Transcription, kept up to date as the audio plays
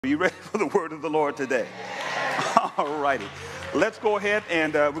Are you ready for the word of the Lord today? All righty. Let's go ahead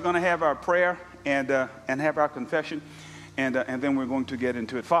and we're going to have our prayer and have our confession, and then we're going to get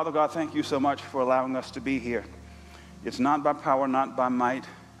into it. Father God, thank you so much for allowing us to be here. It's not by power, not by might,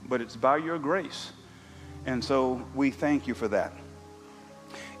 but it's by your grace. And so we thank you for that.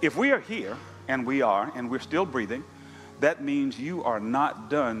 If we are here, and we are, and we're still breathing, that means you are not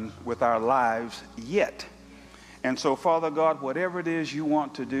done with our lives yet. And so, Father God, whatever it is you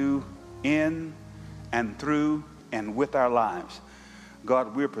want to do in and through and with our lives,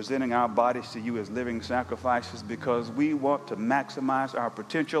 God, we're presenting our bodies to you as living sacrifices because we want to maximize our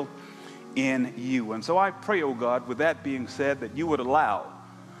potential in you. And so I pray, oh God, with that being said, that you would allow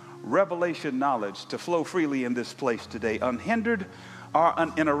revelation knowledge to flow freely in this place today, unhindered or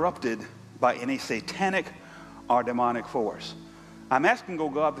uninterrupted by any satanic or demonic force. I'm asking, oh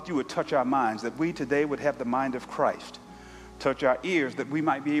God, that you would touch our minds, that we today would have the mind of Christ. Touch our ears, that we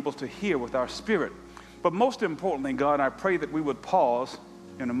might be able to hear with our spirit. But most importantly, God, I pray that we would pause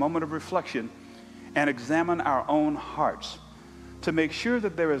in a moment of reflection and examine our own hearts to make sure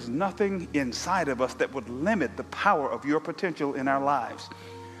that there is nothing inside of us that would limit the power of your potential in our lives.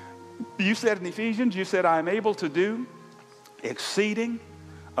 You said in Ephesians, you said, I am able to do exceeding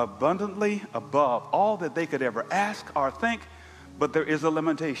abundantly above all that they could ever ask or think. But there is a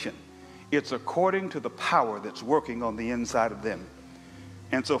limitation. It's according to the power that's working on the inside of them.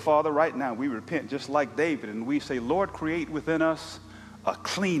 And so, Father, right now we repent just like David, and we say, Lord, create within us a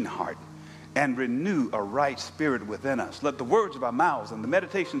clean heart and renew a right spirit within us. Let the words of our mouths and the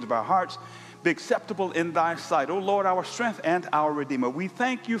meditations of our hearts be acceptable in thy sight. O Lord, our strength and our Redeemer. We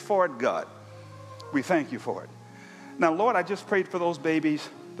thank you for it, God. We thank you for it. Now, Lord, I just prayed for those babies,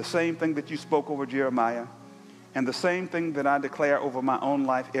 the same thing that you spoke over Jeremiah. And the same thing that I declare over my own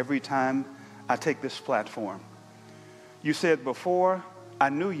life every time I take this platform. You said, before I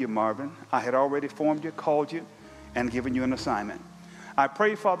knew you, Marvin, I had already formed you, called you, and given you an assignment. I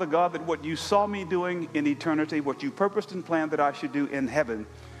pray, Father God, that what you saw me doing in eternity, what you purposed and planned that I should do in heaven,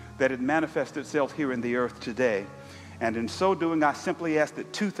 that it manifests itself here in the earth today. And in so doing, I simply ask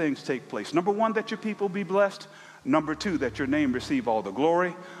that two things take place. Number one, that your people be blessed. Number two, that your name receive all the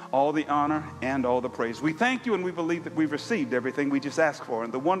glory, all the honor, and all the praise. We thank you, and we believe that we've received everything we just asked for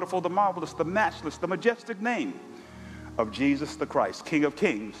in the wonderful, the marvelous, the matchless, the majestic name of Jesus the Christ, King of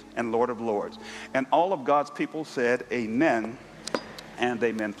kings and Lord of lords. And all of God's people said amen and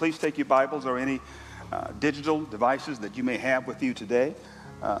amen. Please take your Bibles or any digital devices that you may have with you today.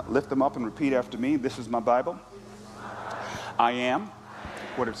 Lift them up and repeat after me. This is my Bible. I am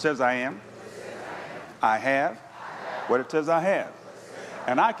what it says I am. I have what it says I have.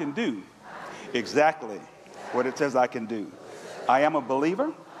 And I can do exactly what it says I can do. I am a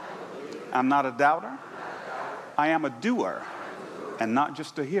believer. I'm not a doubter. I am a doer and not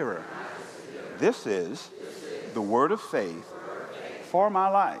just a hearer. This is the word of faith for my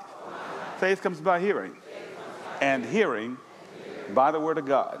life. Faith comes by hearing, and hearing by the word of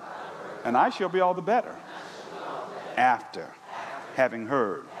God. And I shall be all the better after having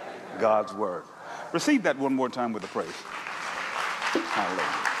heard God's word. Receive that one more time with a praise. Hallelujah.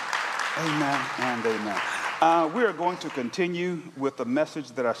 Amen and amen. We are going to continue with the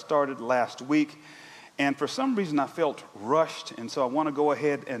message that I started last week. And for some reason, I felt rushed. And so I want to go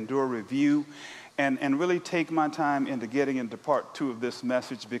ahead and do a review and really take my time into getting into part two of this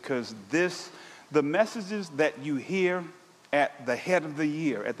message, because the messages that you hear at the head of the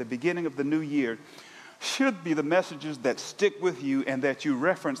year, at the beginning of the new year, should be the messages that stick with you and that you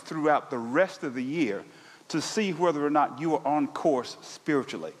reference throughout the rest of the year to see whether or not you are on course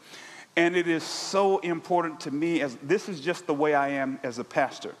spiritually. And it is so important to me, as this is just the way I am as a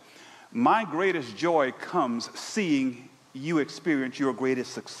pastor. My greatest joy comes seeing you experience your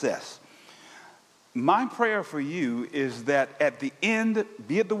greatest success. My prayer for you is that at the end,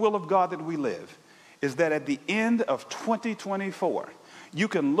 be it the will of God that we live, is that at the end of 2024, you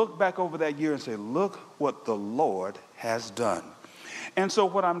can look back over that year and say, look what the Lord has done. And so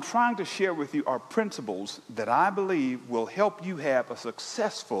what I'm trying to share with you are principles that I believe will help you have a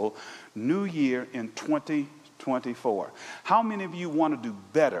successful new year in 2024. How many of you want to do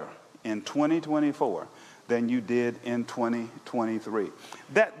better in 2024 than you did in 2023?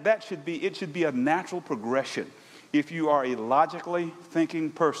 It should be a natural progression. If you are a logically thinking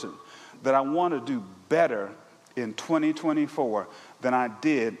person, that I want to do better in 2024 than I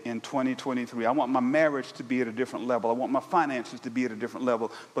did in 2023. I want my marriage to be at a different level. I want my finances to be at a different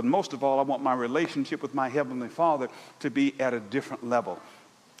level. But most of all, I want my relationship with my Heavenly Father to be at a different level.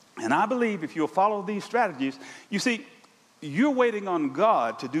 And I believe if you'll follow these strategies, you see, you're waiting on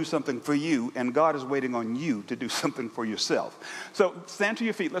God to do something for you, and God is waiting on you to do something for yourself. So stand to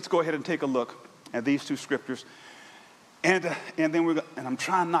your feet. Let's go ahead and take a look at these two scriptures. And then I'm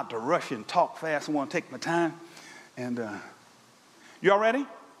trying not to rush and talk fast. I want to take my time. And you all ready?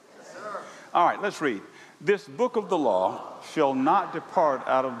 Yes, sir. All right, let's read. This book of the law shall not depart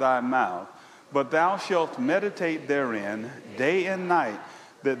out of thy mouth, but thou shalt meditate therein day and night,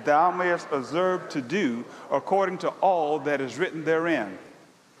 that thou mayest observe to do according to all that is written therein.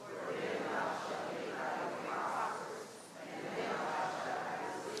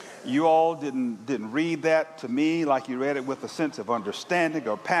 You all didn't read that to me like you read it with a sense of understanding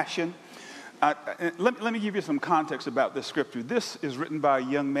or passion. Let me give you some context about this scripture. This is written by a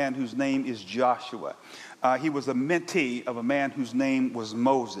young man whose name is Joshua. He was a mentee of a man whose name was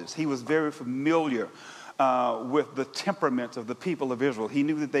Moses. He was very familiar with the temperaments of the people of Israel. He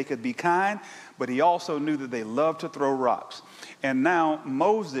knew that they could be kind, but he also knew that they loved to throw rocks. And now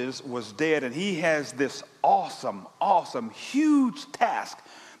Moses was dead, and he has this awesome, huge task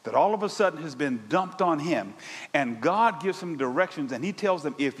that all of a sudden has been dumped on him. And God gives him directions, and he tells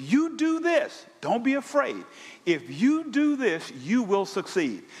them, if you do this, don't be afraid. If you do this, you will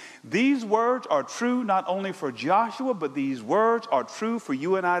succeed. These words are true not only for Joshua, but these words are true for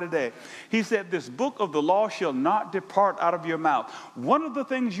you and I today. He said, this book of the law shall not depart out of your mouth. One of the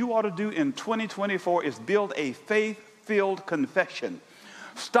things you ought to do in 2024 is build a faith-filled confession.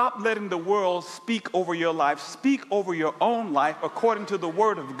 Stop letting the world speak over your life. Speak over your own life according to the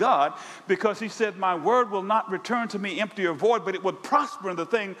word of God, because he said, my word will not return to me empty or void, but it would prosper in the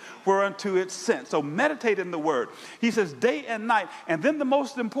thing whereunto it's sent. So meditate in the word. He says day and night. And then the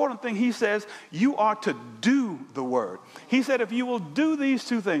most important thing he says, you are to do the word. He said, if you will do these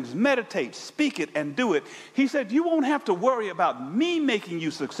two things, meditate, speak it, and do it, he said, you won't have to worry about me making you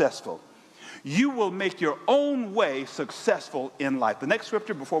successful. You will make your own way successful in life. The next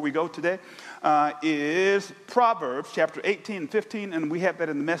scripture before we go today is Proverbs chapter 18 and 15, and we have that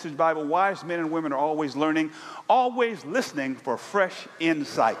in the Message Bible. Wise men and women are always learning, always listening for fresh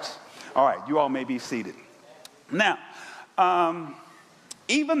insights. All right, you all may be seated. Now,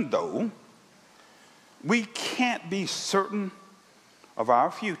 even though we can't be certain of our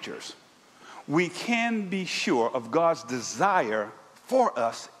futures, we can be sure of God's desire for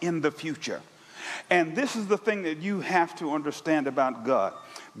us in the future. And this is the thing that you have to understand about God.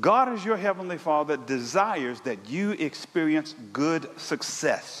 God is your heavenly Father that desires that you experience good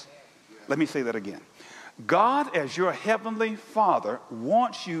success. Let me say that again. God, as your heavenly Father,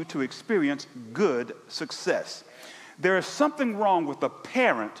 wants you to experience good success. There is something wrong with a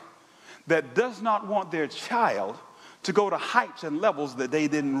parent that does not want their child to go to heights and levels that they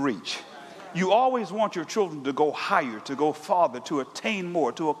didn't reach. You always want your children to go higher, to go farther, to attain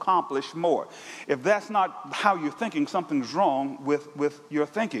more, to accomplish more. If that's not how you're thinking, something's wrong with your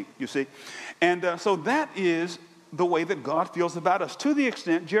thinking, you see. And so that is the way that God feels about us. To the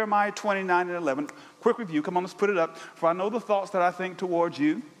extent, Jeremiah 29 and 11, quick review, come on, let's put it up. For I know the thoughts that I think towards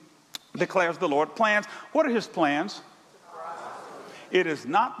you, declares the Lord. Plans, what are his plans? It is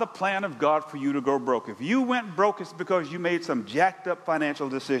not the plan of God for you to go broke. If you went broke, it's because you made some jacked up financial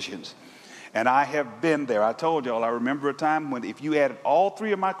decisions. And I have been there. I told y'all, I remember a time when if you added all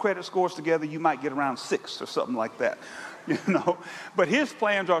three of my credit scores together, you might get around 6 or something like that. You know, but his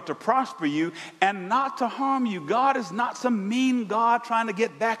plans are to prosper you and not to harm you. God is not some mean God trying to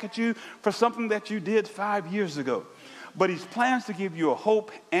get back at you for something that you did 5 years ago. But his plans to give you a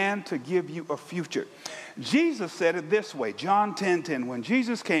hope and to give you a future. Jesus said it this way, John 10:10. When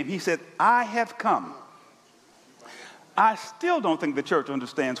Jesus came, he said, I have come. I still don't think the church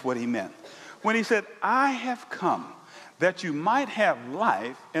understands what he meant. When he said, I have come that you might have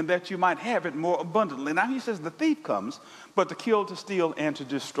life and that you might have it more abundantly. Now he says the thief comes, but to kill, to steal, and to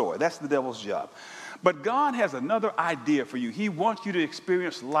destroy. That's the devil's job. But God has another idea for you. He wants you to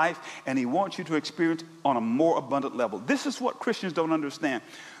experience life, and he wants you to experience on a more abundant level. This is what Christians don't understand.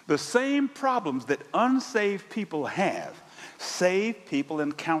 The same problems that unsaved people have, saved people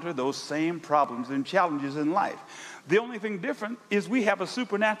encounter those same problems and challenges in life. The only thing different is we have a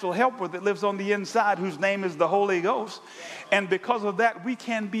supernatural helper that lives on the inside whose name is the Holy Ghost. And because of that, we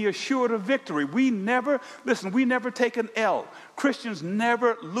can be assured of victory. We never take an L. Christians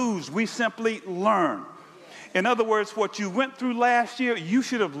never lose. We simply learn. In other words, what you went through last year, you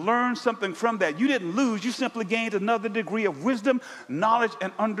should have learned something from that. You didn't lose. You simply gained another degree of wisdom, knowledge,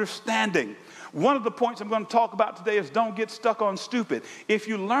 and understanding. One of the points I'm going to talk about today is don't get stuck on stupid. If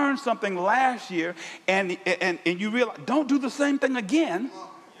you learned something last year and you realize, don't do the same thing again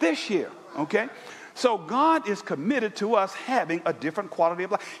this year, okay? So God is committed to us having a different quality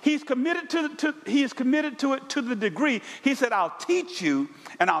of life. He is committed to it to the degree, he said, I'll teach you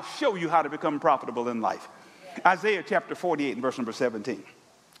and I'll show you how to become profitable in life. Isaiah chapter 48 and verse number 17.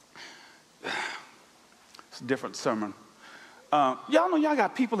 It's a different sermon. Y'all know y'all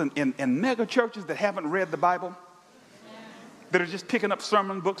got people in mega churches that haven't read the Bible, that are just picking up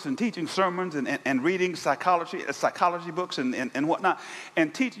sermon books and teaching sermons and reading psychology books and whatnot,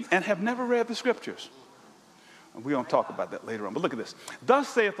 and teaching and have never read the scriptures. We're going to talk about that later on. But look at this. Thus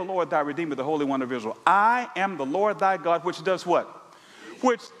saith the Lord thy Redeemer, the Holy One of Israel. I am the Lord thy God, which does what?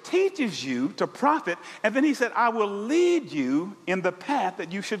 Which teaches you to profit. And then he said, I will lead you in the path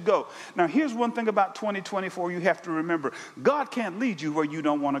that you should go. Now, here's one thing about 2024 you have to remember. God can't lead you where you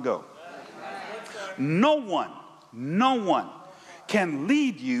don't want to go. No one can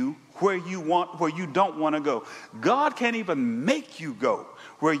lead you where you don't want to go. God can't even make you go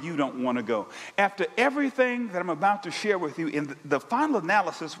where you don't want to go. After everything that I'm about to share with you, the final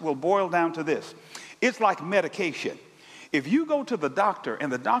analysis will boil down to this. It's like medication. If you go to the doctor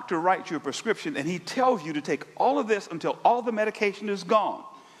and the doctor writes you a prescription and he tells you to take all of this until all the medication is gone,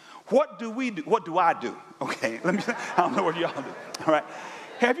 what do we do? What do I do? Okay, I don't know what y'all do. All right.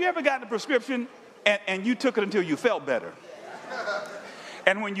 Have you ever gotten a prescription and you took it until you felt better?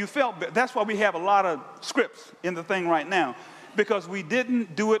 And when you felt better, that's why we have a lot of scripts in the thing right now, because we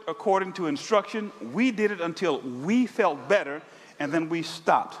didn't do it according to instruction. We did it until we felt better, and then we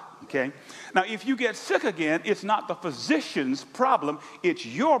stopped, okay? Now, if you get sick again, it's not the physician's problem. It's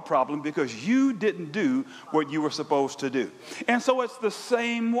your problem because you didn't do what you were supposed to do. And so it's the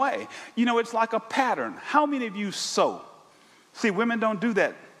same way. You know, it's like a pattern. How many of you sew? See, women don't do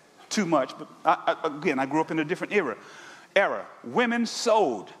that too much, but I grew up in a different era. Women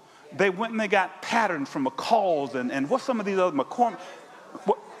sewed. They went and they got patterns from McCall's and what's some of these other McCormick.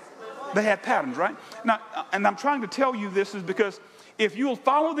 They had patterns, right? Now, and I'm trying to tell you this is because if you'll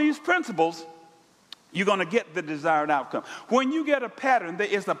follow these principles, you're going to get the desired outcome. When you get a pattern, there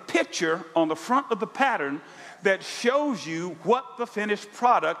is a picture on the front of the pattern that shows you what the finished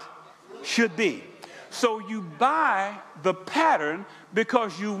product should be. So you buy the pattern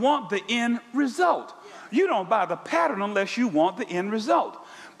because you want the end result. You don't buy the pattern unless you want the end result.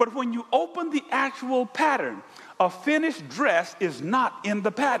 But when you open the actual pattern, a finished dress is not in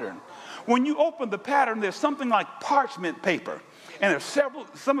the pattern. When you open the pattern, there's something like parchment paper. And there's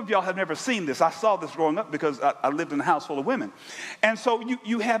some of y'all have never seen this. I saw this growing up because I lived in a house full of women. And so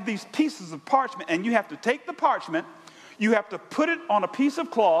you have these pieces of parchment, and you have to take the parchment, you have to put it on a piece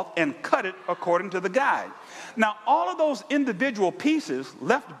of cloth and cut it according to the guide. Now, all of those individual pieces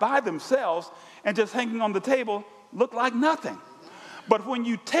left by themselves and just hanging on the table look like nothing. But when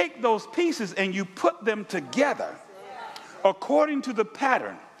you take those pieces and you put them together according to the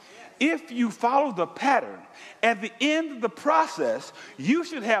pattern, if you follow the pattern, at the end of the process, you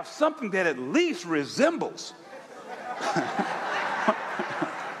should have something that at least resembles.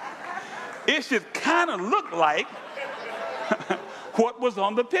 It should kind of look like what was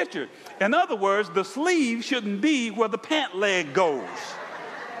on the picture. In other words, the sleeve shouldn't be where the pant leg goes.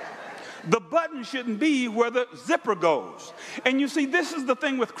 The button shouldn't be where the zipper goes. And you see, this is the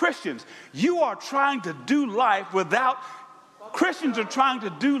thing with Christians. Christians are trying to do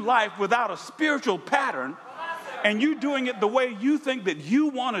life without a spiritual pattern, and you're doing it the way you think that you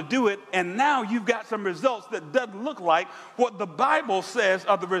want to do it, and now you've got some results that doesn't look like what the Bible says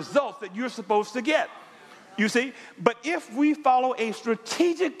are the results that you're supposed to get. You see? But if we follow a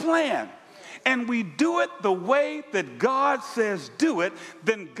strategic plan, and we do it the way that God says do it,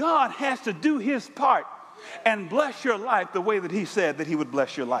 then God has to do his part and bless your life the way that he said that he would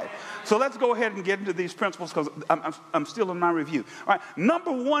bless your life. So let's go ahead and get into these principles because I'm still in my review. All right,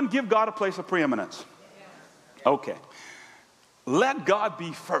 number one, give God a place of preeminence. Okay. Let God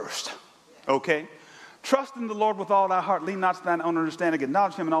be first. Okay. Trust in the Lord with all thy heart. Lean not to thine own understanding.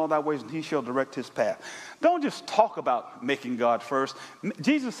 Acknowledge him in all thy ways, and he shall direct his path. Don't just talk about making God first.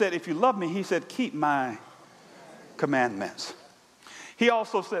 Jesus said, if you love me, he said, keep my commandments. He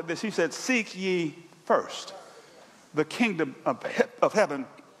also said this. He said, seek ye first the kingdom of heaven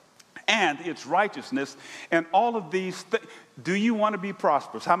and its righteousness, and all of these things. Do you want to be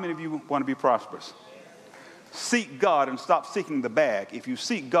prosperous? How many of you want to be prosperous? Seek God and stop seeking the bag. If you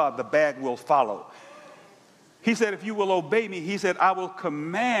seek God, the bag will follow. He said, if you will obey me, he said, I will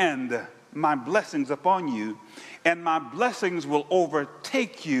command my blessings upon you, and my blessings will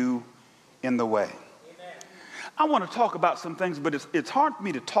overtake you in the way. Amen. I want to talk about some things, but it's hard for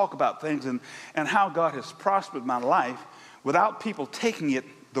me to talk about things and how God has prospered my life without people taking it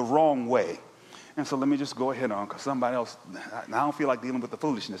the wrong way. And so let me just go ahead on, because somebody else, I don't feel like dealing with the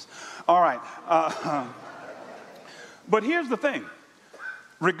foolishness. All right. But here's the thing.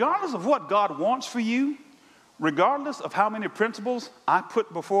 Regardless of what God wants for you, regardless of how many principles I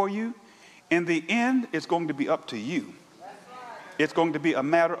put before you, in the end, it's going to be up to you. It's going to be a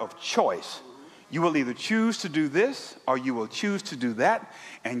matter of choice. You will either choose to do this or you will choose to do that,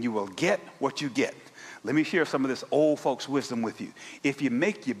 and you will get what you get. Let me share some of this old folks' wisdom with you. If you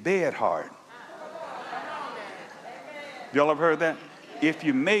make your bed hard. Y'all have heard that? If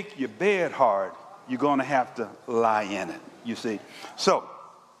you make your bed hard, you're going to have to lie in it, you see. So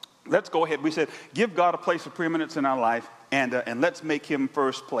let's go ahead. We said, give God a place of preeminence in our life, and let's make him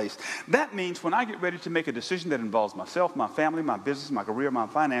first place. That means when I get ready to make a decision that involves myself, my family, my business, my career, my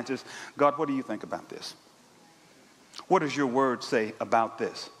finances, God, what do you think about this? What does your word say about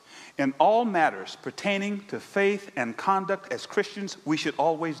this? In all matters pertaining to faith and conduct as Christians, we should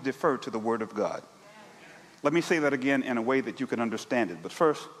always defer to the word of God. Let me say that again in a way that you can understand it. But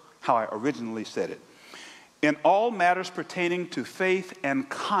first, how I originally said it. In all matters pertaining to faith and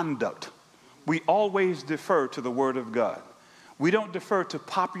conduct, we always defer to the word of God. We don't defer to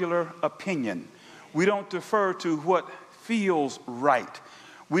popular opinion. We don't defer to what feels right.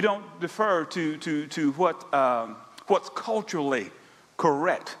 We don't defer to what's culturally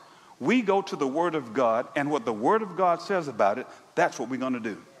correct. We go to the word of God, and what the word of God says about it, that's what we're going to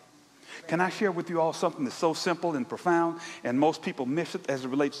do. Can I share with you all something that's so simple and profound, and most people miss it as it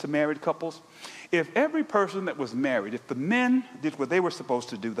relates to married couples? If every person that was married, if the men did what they were supposed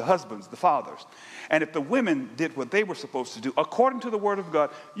to do, the husbands, the fathers, and if the women did what they were supposed to do, according to the word of God,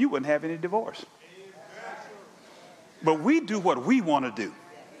 you wouldn't have any divorce. But we do what we want to do.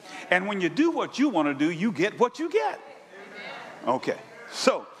 And when you do what you want to do, you get what you get. Okay.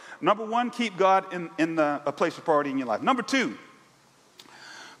 So, number one, keep God in a place of priority in your life. Number two,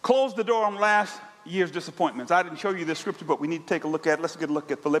 close the door on last year's disappointments. I didn't show you this scripture, but we need to take a look at it. Let's get a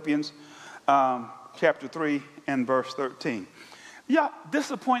look at Philippians chapter 3 and verse 13. Yeah,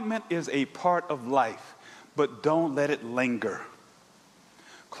 disappointment is a part of life, but don't let it linger.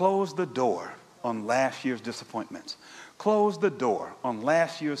 Close the door on last year's disappointments. Close the door on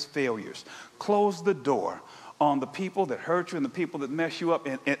last year's failures. Close the door on the people that hurt you and the people that mess you up.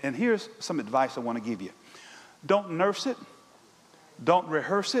 And here's some advice I want to give you. Don't nurse it. Don't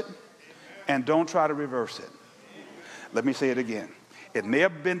rehearse it, and don't try to reverse it. Let me say it again. It may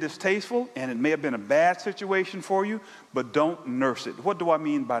have been distasteful, and it may have been a bad situation for you, but don't nurse it. What do I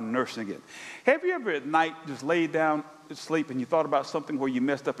mean by nursing it? Have you ever at night just laid down to sleep and you thought about something where you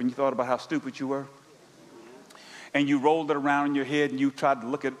messed up and you thought about how stupid you were? And you rolled it around in your head and you tried to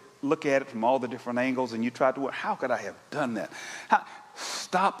look at it from all the different angles, and you tried to, how could I have done that?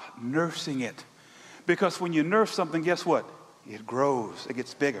 Stop nursing it. Because when you nurse something, guess what? It grows. It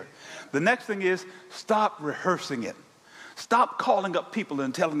gets bigger. The next thing is stop rehearsing it. Stop calling up people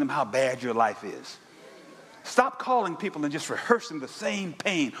and telling them how bad your life is. Stop calling people and just rehearsing the same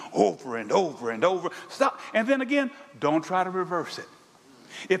pain over and over and over. Stop. And then again, don't try to reverse it.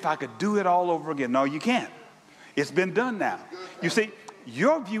 If I could do it all over again. No, you can't. It's been done now. You see,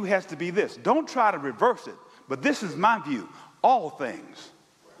 your view has to be this. Don't try to reverse it. But this is my view. All things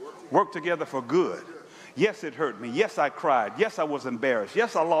work together for good. Yes, it hurt me. Yes, I cried. Yes, I was embarrassed.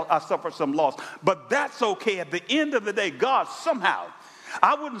 Yes, I suffered some loss. But that's okay. At the end of the day, God somehow,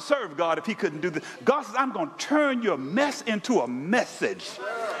 I wouldn't serve God if he couldn't do this. God says, I'm going to turn your mess into a message.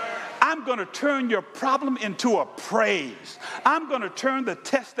 I'm going to turn your problem into a praise. I'm going to turn the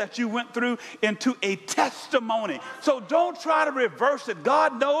test that you went through into a testimony. So don't try to reverse it.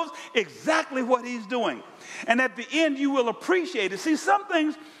 God knows exactly what he's doing. And at the end, you will appreciate it. See, some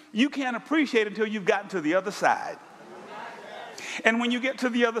things you can't appreciate until you've gotten to the other side. And when you get to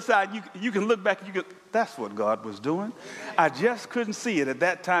the other side, you can look back and you go, that's what God was doing. I just couldn't see it at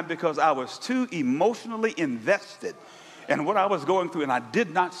that time because I was too emotionally invested in what I was going through, and I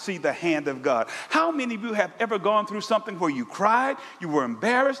did not see the hand of God. How many of you have ever gone through something where you cried, you were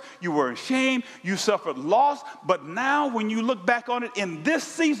embarrassed, you were ashamed, you suffered loss, but now when you look back on it in this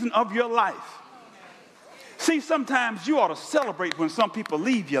season of your life, see, sometimes you ought to celebrate when some people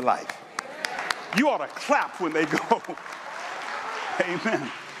leave your life. You ought to clap when they go. Amen.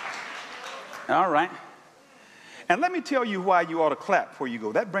 All right. And let me tell you why you ought to clap before you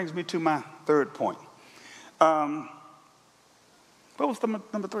go. That brings me to my third point. What was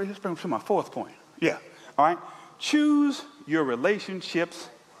number three? This brings me to my fourth point. Yeah. All right. Choose your relationships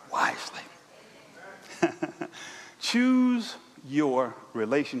wisely. Choose your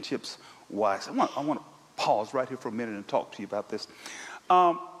relationships wisely. I want to pause right here for a minute and talk to you about this.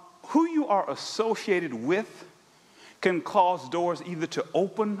 Who you are associated with can cause doors either to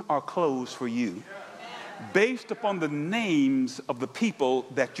open or close for you based upon the names of the people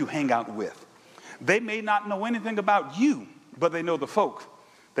that you hang out with. They may not know anything about you, but they know the folk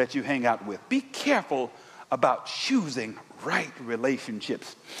that you hang out with. Be careful about choosing right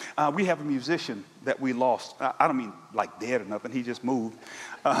relationships. We have a musician that we lost. I don't mean like dead or nothing. He just moved.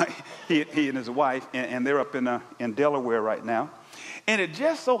 He and his wife, and they're up in Delaware right now. And it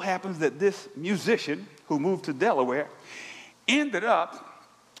just so happens that this musician who moved to Delaware ended up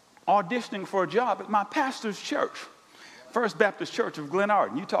auditioning for a job at my pastor's church, First Baptist Church of Glen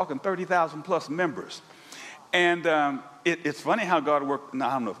Arden. You're talking 30,000 plus members. And it's funny how God worked. No,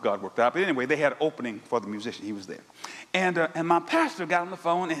 I don't know if God worked out, but anyway, they had an opening for the musician. He was there. And my pastor got on the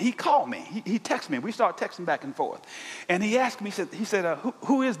phone, and he called me. He texted me. We started texting back and forth. And he asked me, he said,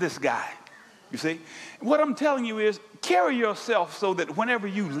 who is this guy? You see? What I'm telling you is carry yourself so that whenever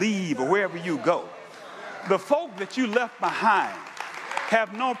you leave or wherever you go, the folk that you left behind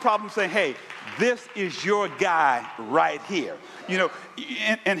have no problem saying, hey, this is your guy right here. You know,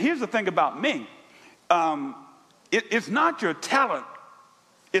 and here's the thing about me. It's not your talent.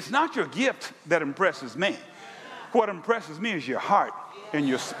 It's not your gift that impresses me. What impresses me is your heart and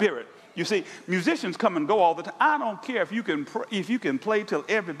your spirit. You see, musicians come and go all the time. I don't care if you can play till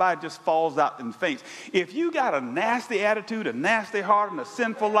everybody just falls out and faints. If you got a nasty attitude, a nasty heart, and a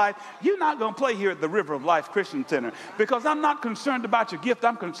sinful life, you're not going to play here at the River of Life Christian Center, because I'm not concerned about your gift.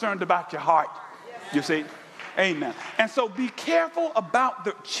 I'm concerned about your heart. You see? Amen. And so be careful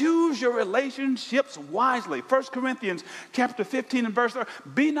about choose your relationships wisely. 1 Corinthians chapter 15 and verse 3,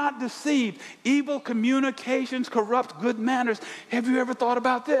 be not deceived. Evil communications corrupt good manners. Have you ever thought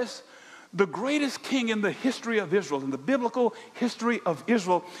about this? The greatest king in the history of Israel, in the biblical history of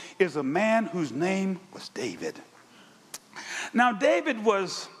Israel, is a man whose name was David. Now, David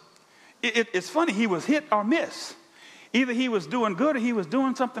was, it's funny, he was hit or miss. Either he was doing good or he was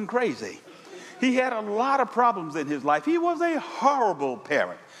doing something crazy. He had a lot of problems in his life. He was a horrible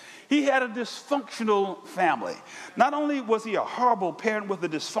parent. He had a dysfunctional family. Not only was he a horrible parent with a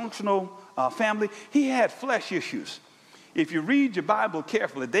dysfunctional family, he had flesh issues. If you read your Bible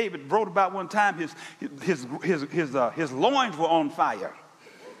carefully, David wrote about one time his loins were on fire.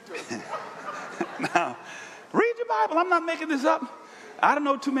 Now, read your Bible. I'm not making this up. I don't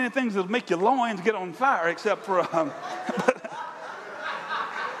know too many things that make your loins get on fire except for...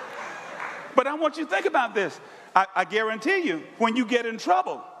 But I want you to think about this. I guarantee you, when you get in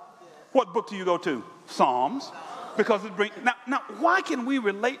trouble, what book do you go to? Psalms. Because it brings, now, why can we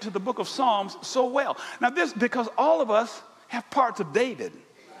relate to the book of Psalms so well? Now, because all of us have parts of David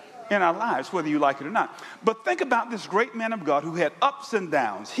in our lives, whether you like it or not. But think about this great man of God who had ups and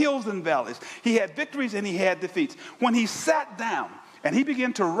downs, hills and valleys. He had victories and he had defeats. When he sat down and he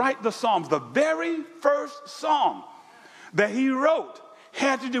began to write the Psalms, the very first psalm that he wrote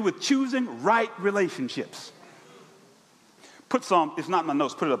had to do with choosing right relationships. Put Psalm, it's not in my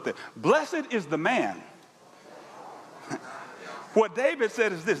notes, put it up there. Blessed is the man. What David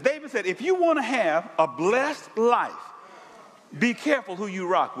said is this. David said, if you want to have a blessed life, be careful who you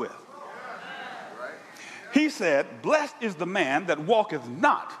rock with. He said, blessed is the man that walketh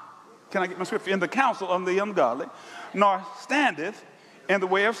not, can I get my scripture, in the counsel of the ungodly, nor standeth in the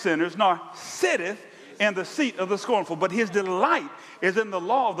way of sinners, nor sitteth in the seat of the scornful, but his delight is in the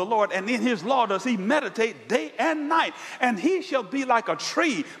law of the Lord, and in his law does he meditate day and night, and he shall be like a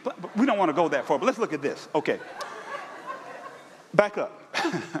tree. But we don't want to go that far, but let's look at this. Okay. Back up.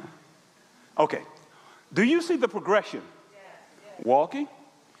 Okay. Do you see the progression? Walking.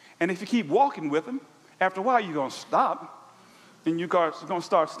 And if you keep walking with him, after a while you're going to stop, and you're going to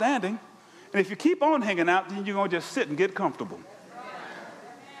start standing. And if you keep on hanging out, then you're going to just sit and get comfortable.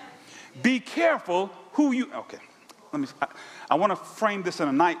 Be careful who you, okay. I want to frame this in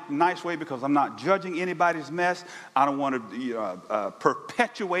a nice way because I'm not judging anybody's mess. I don't want to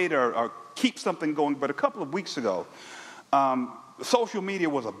perpetuate or keep something going. But a couple of weeks ago, social media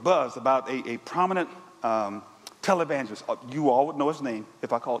was abuzz about a prominent televangelist. You all would know his name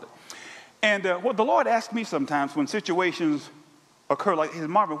if I called it. And what the Lord asked me sometimes when situations occur like, hey,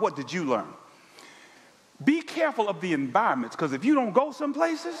 Marvin, what did you learn? Be careful of the environments, because if you don't go some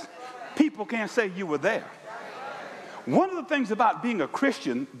places, people can't say you were there. One of the things about being a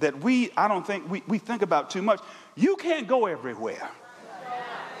Christian that I don't think we think about too much, you can't go everywhere.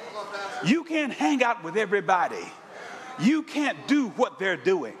 You can't hang out with everybody. You can't do what they're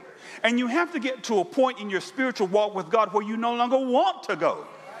doing. And you have to get to a point in your spiritual walk with God where you no longer want to go.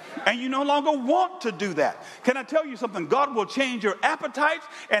 And you no longer want to do that. Can I tell you something? God will change your appetites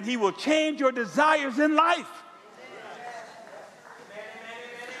and he will change your desires in life.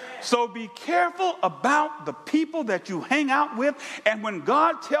 So be careful about the people that you hang out with. And when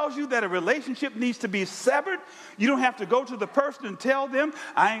God tells you that a relationship needs to be severed, you don't have to go to the person and tell them,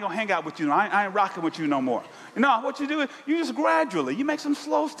 I ain't going to hang out with you. I ain't rocking with you no more. No, what you do is you just gradually, you make some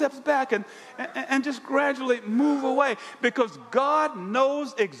slow steps back and just gradually move away, because God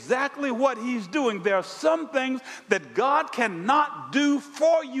knows exactly what he's doing. There are some things that God cannot do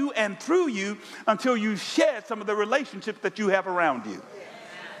for you and through you until you shed some of the relationships that you have around you.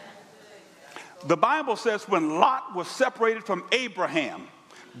 The Bible says when Lot was separated from Abraham,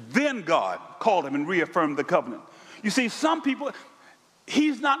 then God called him and reaffirmed the covenant. You see, some people,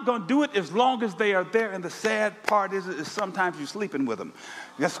 he's not going to do it as long as they are there. And the sad part is sometimes you're sleeping with them.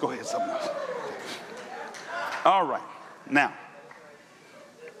 Let's go ahead, something else. All right. Now.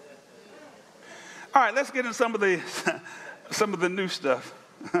 All right, let's get into some of the new stuff.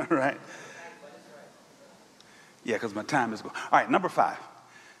 All right. Yeah, because my time is going. All right, number 5.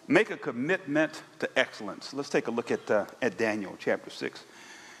 Make a commitment to excellence. Let's take a look at Daniel chapter 6.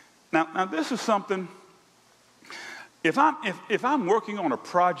 Now this is something. If I'm working on a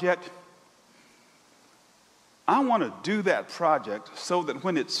project, I want to do that project so that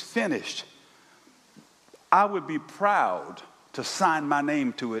when it's finished, I would be proud to sign my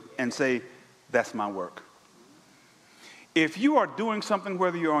name to it and say, that's my work. If you are doing something,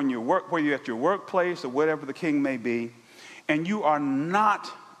 whether you're on your work, whether you're at your workplace or whatever the king may be, and you are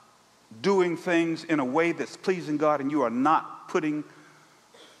not doing things in a way that's pleasing God, and you are not putting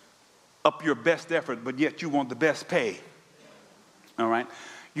up your best effort, but yet you want the best pay, all right?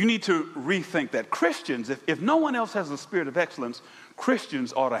 You need to rethink that. Christians, if no one else has a spirit of excellence,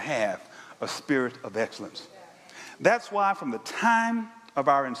 Christians ought to have a spirit of excellence. That's why from the time of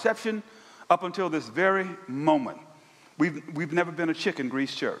our inception up until this very moment, we've never been a chicken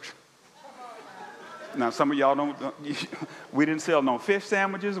grease church. Now, some of y'all don't, we didn't sell no fish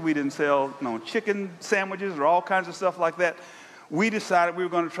sandwiches. We didn't sell no chicken sandwiches or all kinds of stuff like that. We decided we were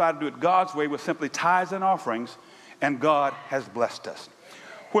going to try to do it God's way with simply tithes and offerings, and God has blessed us.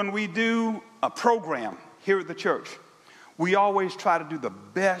 When we do a program here at the church, we always try to do the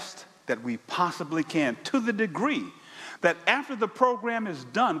best that we possibly can, to the degree that after the program is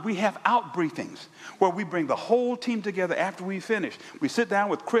done, we have out briefings where we bring the whole team together after we finish. We sit down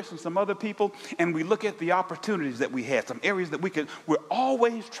with Chris and some other people, and we look at the opportunities that we had, some areas that we're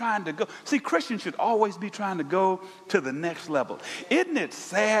always trying to go. See, Christians should always be trying to go to the next level. Isn't it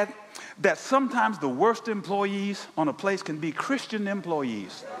sad that sometimes the worst employees on a place can be Christian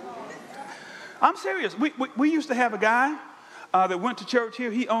employees? I'm serious. We used to have a guy that went to church here.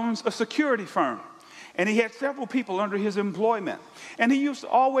 He owns a security firm. And he had several people under his employment. And he used to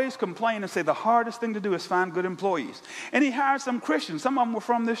always complain and say the hardest thing to do is find good employees. And he hired some Christians. Some of them were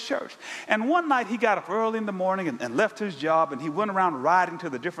from this church. And one night he got up early in the morning and left his job, and he went around riding to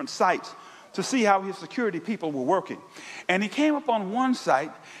the different sites to see how his security people were working. And he came up on one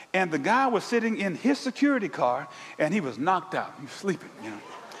site, and the guy was sitting in his security car, and he was knocked out. He was sleeping, you know.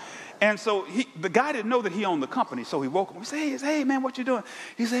 And so the guy didn't know that he owned the company, so he woke up. He said, hey, man, what you doing?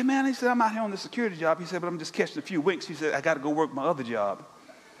 He said, man, I'm out here on the security job. He said, but I'm just catching a few winks. He said, I got to go work my other job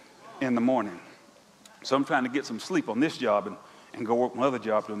in the morning. So I'm trying to get some sleep on this job and go work my other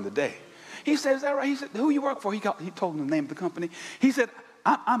job during the day. He said, is that right? He said, who you work for? He told him the name of the company. He said,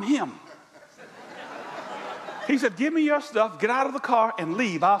 I'm him. He said, give me your stuff, get out of the car, and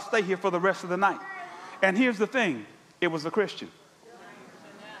leave. I'll stay here for the rest of the night. And here's the thing. It was a Christian.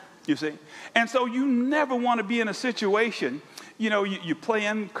 You see? And so you never want to be in a situation, you know, you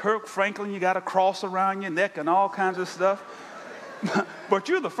playing Kirk Franklin, you got a cross around your neck and all kinds of stuff. But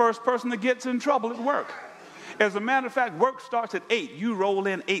you're the first person that gets in trouble at work. As a matter of fact, work starts at 8. You roll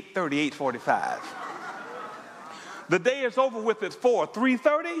in 8:30, 8:45. The day is over with at 4,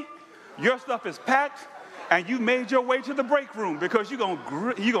 3:30. Your stuff is packed, and you made your way to the break room because you're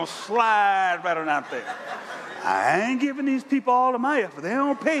gonna slide right on out there. I ain't giving these people all of my effort. They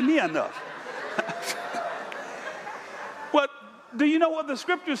don't pay me enough. But do you know what the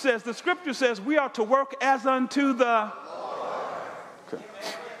scripture says? The scripture says we are to work as unto the... Okay.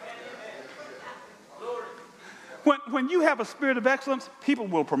 When you have a spirit of excellence, people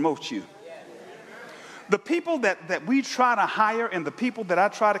will promote you. The people that we try to hire and the people that I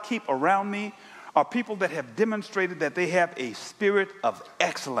try to keep around me are people that have demonstrated that they have a spirit of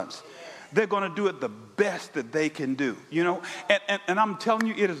excellence. They're going to do it the best that they can do, you know. And I'm telling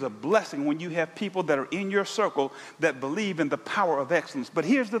you, it is a blessing when you have people that are in your circle that believe in the power of excellence. But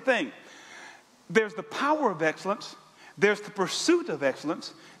here's the thing. There's the power of excellence. There's the pursuit of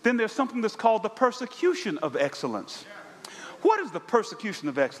excellence. Then there's something that's called the persecution of excellence. What is the persecution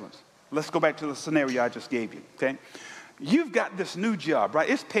of excellence? Let's go back to the scenario I just gave you, okay? You've got this new job, right?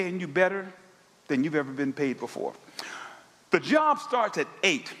 It's paying you better than you've ever been paid before. The job starts at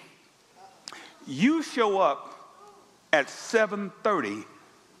 8. You show up at 7:30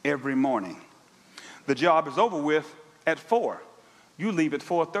 every morning. The job is over with at 4. You leave at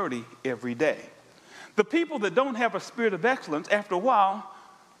 4:30 every day. The people that don't have a spirit of excellence, after a while,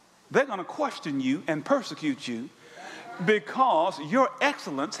 they're going to question you and persecute you because your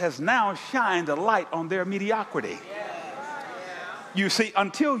excellence has now shined a light on their mediocrity. You see,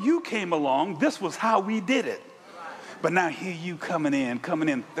 until you came along, this was how we did it. But now here you coming in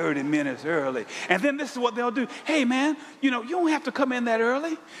 30 minutes early. And then this is what they'll do. Hey, man, you don't have to come in that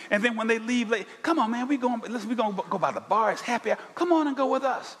early. And then when they leave late, come on, man, we're going to go by the bar. It's happy hour. Come on and go with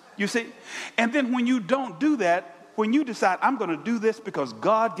us. You see? And then when you don't do that, when you decide, I'm going to do this because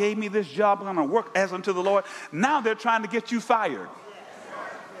God gave me this job, I'm going to work as unto the Lord, now they're trying to get you fired.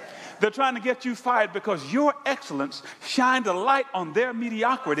 They're trying to get you fired because your excellence shined a light on their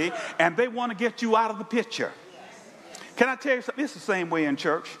mediocrity, and they want to get you out of the picture. Can I tell you something? It's the same way in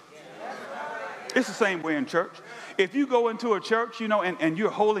church. It's the same way in church. If you go into a church, and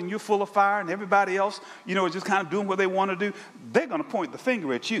you're full of fire, and everybody else, is just kind of doing what they want to do, they're going to point the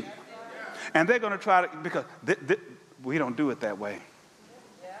finger at you. And they're going to try to, because we don't do it that way.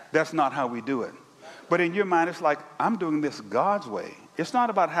 That's not how we do it. But in your mind, it's like, I'm doing this God's way. It's not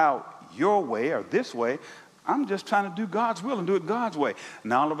about how your way or this way. I'm just trying to do God's will and do it God's way.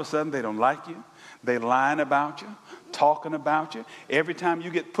 Now all of a sudden they don't like you. They're lying about you, talking about you. Every time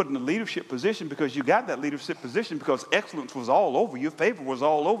you get put in a leadership position, because you got that leadership position because excellence was all over you, favor was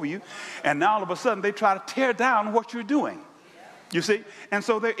all over you, and now all of a sudden they try to tear down what you're doing. You see? And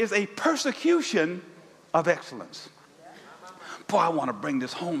so there is a persecution of excellence. Boy, I want to bring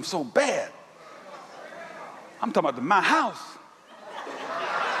this home so bad. I'm talking about my house.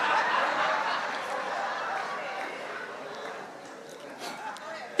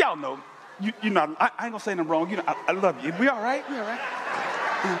 Y'all know, I ain't gonna say nothing wrong. I love you. We all right? We all right?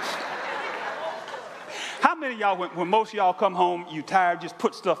 How many of y'all, when most of y'all come home, you tired, just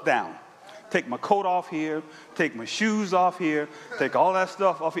put stuff down? Take my coat off here, take my shoes off here, take all that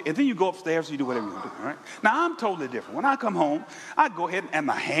stuff off here, and then you go upstairs and you do whatever you want to do, all right? Now, I'm totally different. When I come home, I go ahead and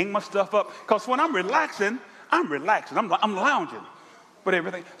I hang my stuff up, because when I'm relaxing, I'm lounging with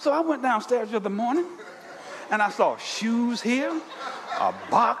everything. So I went downstairs the other morning, and I saw shoes here, a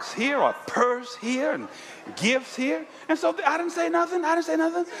box here, a purse here, and gifts here. And so I didn't say nothing.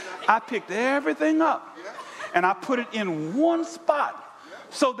 I picked everything up, and I put it in one spot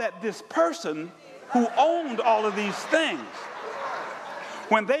so that this person who owned all of these things,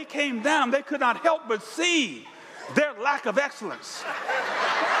 when they came down, they could not help but see their lack of excellence.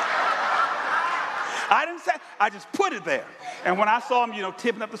 I didn't say, I just put it there. And when I saw them,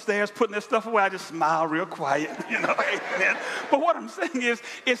 tipping up the stairs, putting their stuff away, I just smiled real quiet, amen. But what I'm saying is,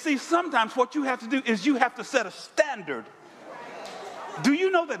 see, sometimes what you have to do is you have to set a standard. Do you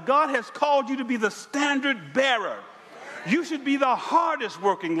know that God has called you to be the standard bearer? You should be the hardest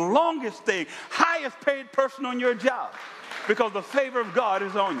working, longest staying, highest paid person on your job, because the favor of God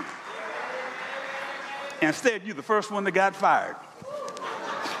is on you. Instead, you're the first one that got fired.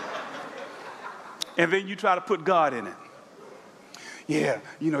 And then you try to put God in it. Yeah,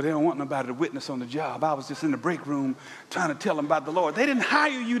 they don't want nobody to witness on the job. I was just in the break room trying to tell them about the Lord. They didn't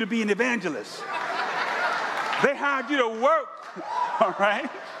hire you to be an evangelist. They hired you to work, all right?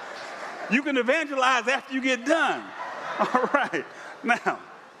 You can evangelize after you get done, all right? Now,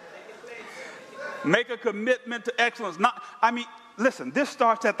 make a commitment to excellence. Listen, this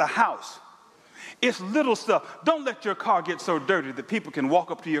starts at the house. It's little stuff. Don't let your car get so dirty that people can walk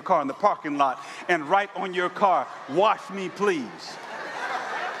up to your car in the parking lot and write on your car, "Wash me, please."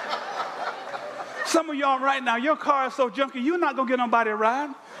 Some of y'all right now, your car is so junky, you're not going to get nobody a ride.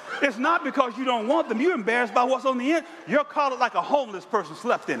 It's not because you don't want them. You're embarrassed by what's on the end. Your car looks like a homeless person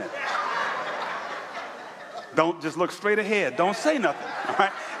slept in it. Don't just look straight ahead. Don't say nothing, all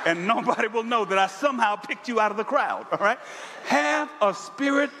right? And nobody will know that I somehow picked you out of the crowd, all right? Have a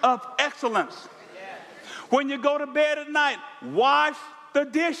spirit of excellence. When you go to bed at night, wash the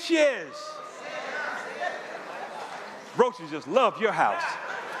dishes. Roaches just love your house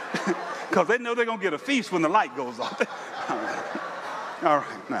because they know they're going to get a feast when the light goes off. All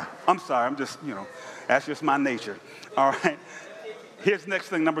right, now, I'm sorry. I'm just, that's just my nature. All right. Here's the next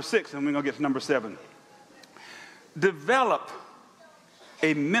thing, number 6, and we're going to get to number 7. Develop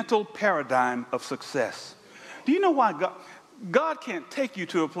a mental paradigm of success. Do you know why God can't take you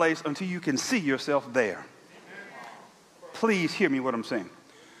to a place until you can see yourself there? Please hear me what I'm saying.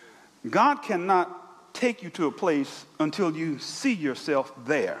 God cannot take you to a place until you see yourself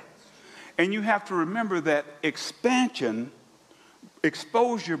there. And you have to remember that exposure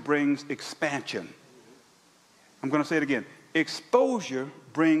brings expansion. I'm going to say it again. Exposure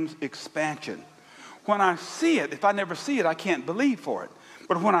brings expansion. When I see it, if I never see it, I can't believe for it.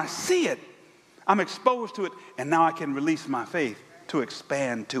 But when I see it, I'm exposed to it, and now I can release my faith to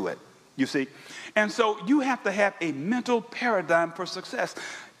expand to it, you see. And so you have to have a mental paradigm for success.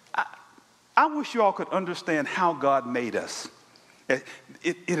 I wish you all could understand how God made us.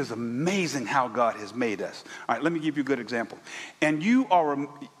 It is amazing how God has made us. All right, let me give you a good example. And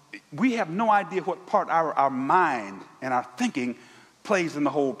we have no idea what part our mind and our thinking plays in the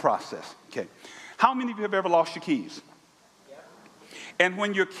whole process. Okay, how many of you have ever lost your keys? And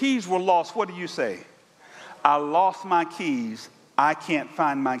when your keys were lost, what do you say? I lost my keys. I can't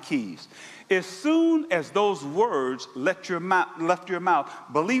find my keys. As soon as those words left your mouth,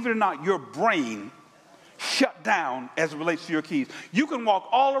 believe it or not, your brain shut down as it relates to your keys. You can walk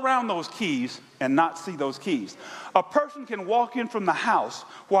all around those keys and not see those keys. A person can walk in from the house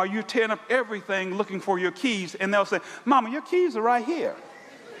while you're tearing up everything looking for your keys, and they'll say, Mama, your keys are right here.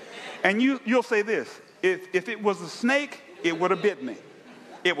 And you'll say this, if it was a snake, it would have bit me.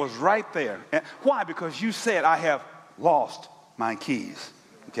 It was right there. And why? Because you said, I have lost my keys.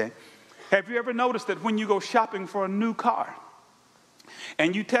 Okay? Have you ever noticed that when you go shopping for a new car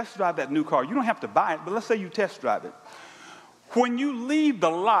and you test drive that new car, you don't have to buy it, but let's say you test drive it. When you leave the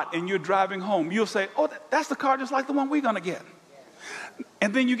lot and you're driving home, you'll say, oh, that's the car just like the one we're going to get.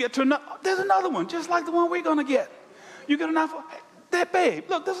 And then you get to another, there's another one just like the one we're going to get. You get another, that babe,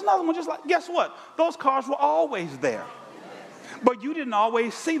 look, there's another one just like, guess what? Those cars were always there. But you didn't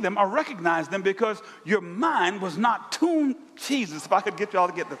always see them or recognize them because your mind was not tuned. Jesus, if I could get y'all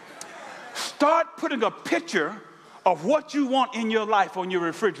to get this. Start putting a picture of what you want in your life on your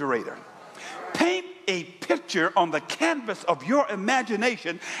refrigerator. Paint a picture on the canvas of your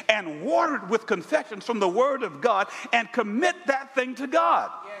imagination and water it with confessions from the Word of God and commit that thing to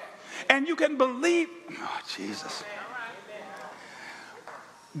God. And you can believe, oh, Jesus.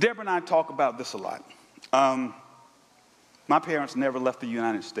 Deborah and I talk about this a lot. My parents never left the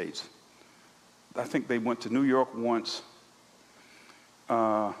United States. I think they went to New York once,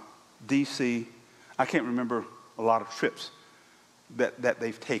 D.C. I can't remember a lot of trips that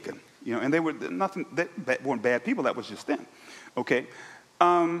they've taken. You know, and they were nothing. That weren't bad people. That was just them. Okay.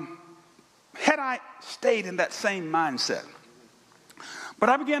 Had I stayed in that same mindset, but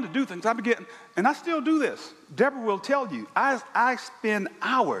I began to do things. And I still do this. Deborah will tell you. I spend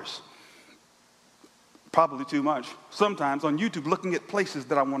hours. Probably too much, sometimes on YouTube looking at places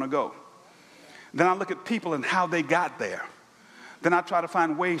that I want to go. Then I look at people and how they got there. Then I try to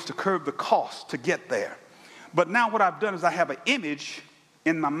find ways to curb the cost to get there. But now what I've done is I have an image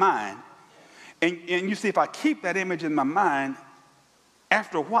in my mind. And you see, if I keep that image in my mind,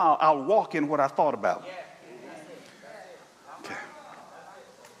 after a while, I'll walk in what I thought about. Okay.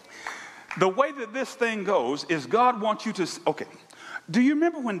 The way that this thing goes is God wants you to, okay. Do you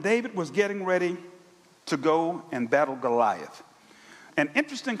remember when David was getting ready to go and battle Goliath? An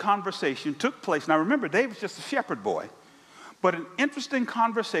interesting conversation took place. Now remember, David's just a shepherd boy. But an interesting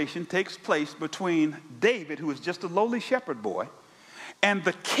conversation takes place between David, who is just a lowly shepherd boy, and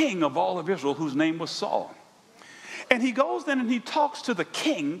the king of all of Israel, whose name was Saul. And he goes then and he talks to the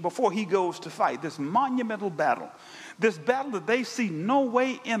king before he goes to fight this monumental battle. This battle that they see no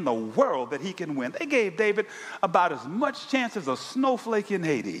way in the world that he can win. They gave David about as much chance as a snowflake in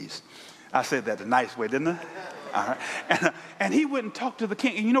Hades. I said that a nice way, didn't I? All right. And he went and talked to the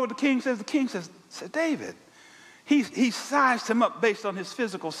king. And you know what the king says? The king says David, he sized him up based on his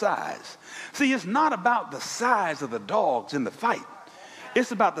physical size. See, it's not about the size of the dogs in the fight.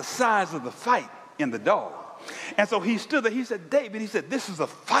 It's about the size of the fight in the dog. And so he stood there. He said, David, he said, this is a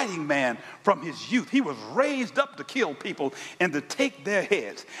fighting man from his youth. He was raised up to kill people and to take their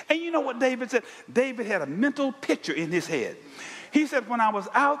heads. And you know what David said? David had a mental picture in his head. He said, when I was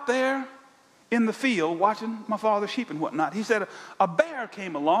out there in the field watching my father's sheep and whatnot, he said, a bear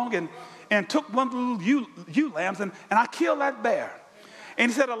came along and took one of the little ewe lambs, and I killed that bear. And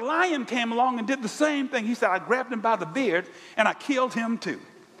he said, a lion came along and did the same thing. He said, I grabbed him by the beard, and I killed him too.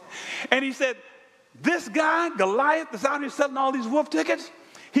 And he said, this guy, Goliath, that's out here selling all these wolf tickets,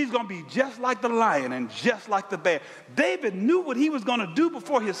 he's going to be just like the lion and just like the bear. David knew what he was going to do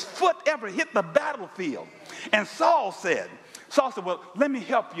before his foot ever hit the battlefield. And Saul said, well, let me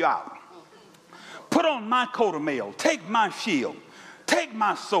help you out. Put on my coat of mail. Take my shield. Take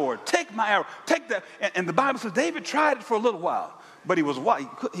my sword. Take my arrow. Take that. And the Bible says David tried it for a little while, but he was white.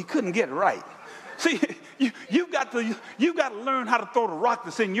 He couldn't get it right. See, you've got to learn how to throw the rock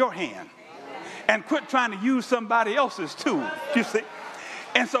that's in your hand and quit trying to use somebody else's tool. You see,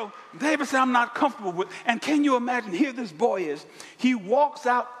 And so David said, I'm not comfortable with, and can you imagine, here this boy is, he walks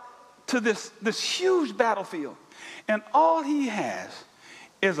out to this huge battlefield, and all he has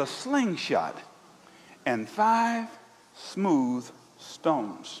is a slingshot and 5 smooth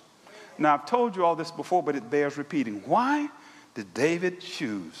stones. Now, I've told you all this before, but it bears repeating. Why did David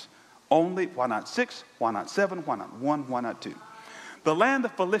choose only, why not 6, why not 7, why not 1, why not 2? The land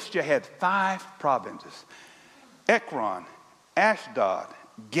of Philistia had 5 provinces: Ekron, Ashdod,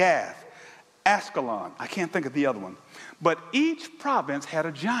 Gath, Askelon. I can't think of the other one. But each province had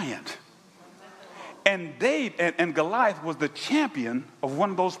a giant. And Goliath was the champion of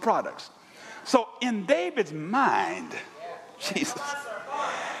one of those products. So in David's mind, Jesus,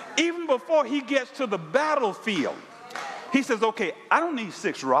 even before he gets to the battlefield, he says, okay, I don't need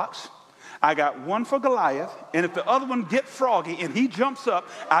 6 rocks. I got 1 for Goliath, and if the other one gets froggy and he jumps up,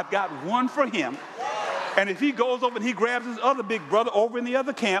 I've got 1 for him. And if he goes over and he grabs his other big brother over in the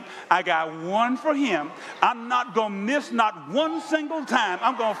other camp, I got 1 for him. I'm not going to miss not one single time.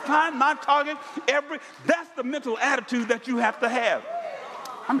 I'm going to find my target that's the mental attitude that you have to have.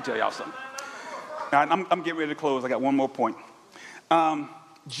 I'm going to tell y'all something. All right, I'm getting ready to close. I got one more point.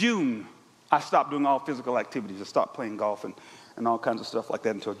 June, I stopped doing all physical activities. I stopped playing golf and all kinds of stuff like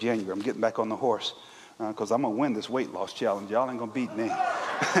that until January. I'm getting back on the horse because I'm going to win this weight loss challenge. Y'all ain't going to beat me.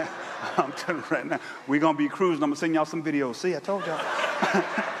 I'm telling you right now, we're going to be cruising. I'm going to send y'all some videos. See, I told y'all.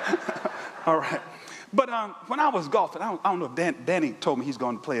 All right. But when I was golfing, I don't know if Danny told me he's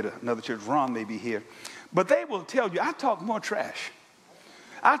going to play at another church. Ron may be here. But they will tell you, I talk more trash.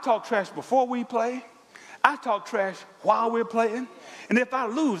 I talk trash before we play. I talk trash while we're playing. And if I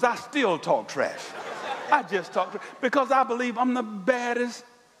lose, I still talk trash. I just talk trash because I believe I'm the baddest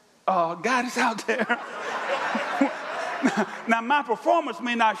guy that's out there. Now, my performance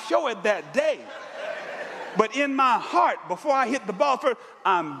may not show it that day, but in my heart, before I hit the ball first,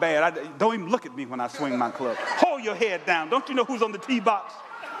 I'm bad. Don't even look at me when I swing my club. Hold your head down. Don't you know who's on the tee box?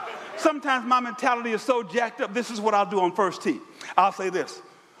 Sometimes my mentality is so jacked up, this is what I'll do on first tee. I'll say this.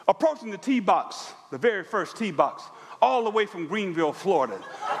 Approaching the tee box, the very first tee box, all the way from Greenville, Florida,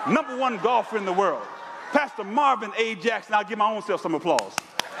 #1 golfer in the world, Pastor Marvin A. Jackson. I'll give my own self some applause.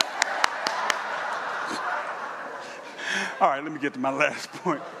 All right, let me get to my last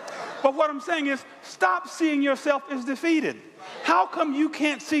point. But what I'm saying is, stop seeing yourself as defeated. How come you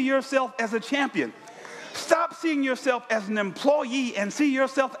can't see yourself as a champion? Stop seeing yourself as an employee and see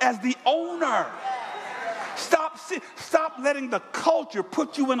yourself as the owner. Stop letting the culture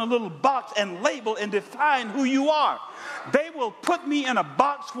put you in a little box and label and define who you are. They will put me in a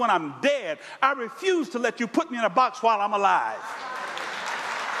box when I'm dead. I refuse to let you put me in a box while I'm alive.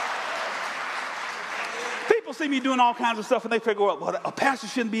 People see me doing all kinds of stuff and they figure, well, a pastor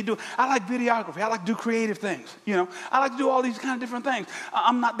shouldn't be doing. I like videography. I like to do creative things. You know, I like to do all these kind of different things.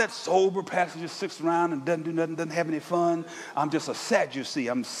 I'm not that sober pastor who just sits around and doesn't do nothing, doesn't have any fun. I'm just a Sadducee.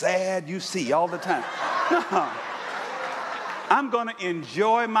 I'm sad, you see, all the time. No. I'm going to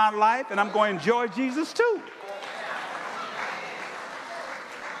enjoy my life and I'm going to enjoy Jesus too.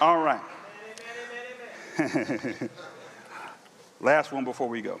 All right. Last one before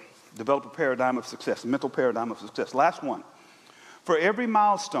we go. Develop a paradigm of success, a mental paradigm of success. Last one. For every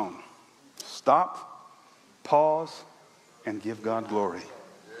milestone, stop, pause, and give God glory.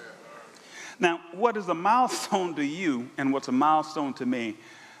 Now, what is a milestone to you and what's a milestone to me?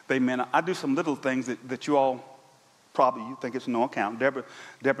 I do some little things that you all probably you think it's no account. Deborah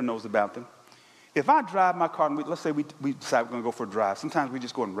knows about them. If I drive my car, and let's say we decide we're going to go for a drive. Sometimes we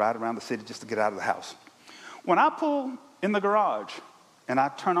just go and ride around the city just to get out of the house. When I pull in the garage, and I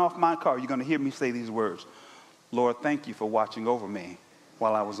turn off my car, you're going to hear me say these words. Lord, thank you for watching over me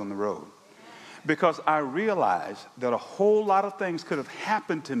while I was on the road. Because I realized that a whole lot of things could have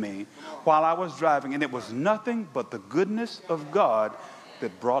happened to me while I was driving, and it was nothing but the goodness of God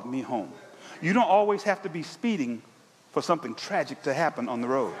that brought me home. You don't always have to be speeding for something tragic to happen on the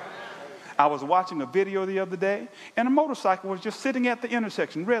road. I was watching a video the other day, and a motorcycle was just sitting at the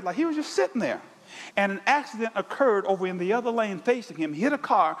intersection, red light. He was just sitting there. And an accident occurred over in the other lane facing him. He hit a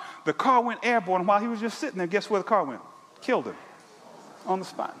car. The car went airborne while he was just sitting there. Guess where the car went? Killed him on the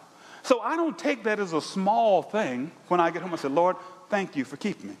spot. So I don't take that as a small thing. When I get home, I say, Lord, thank you for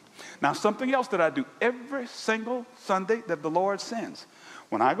keeping me. Now, something else that I do every single Sunday that the Lord sends.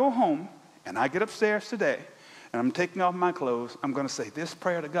 When I go home and I get upstairs today and I'm taking off my clothes, I'm going to say this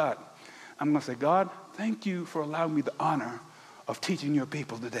prayer to God. I'm going to say, God, thank you for allowing me the honor of teaching your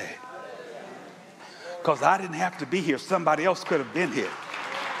people today. Because I didn't have to be here. Somebody else could have been here.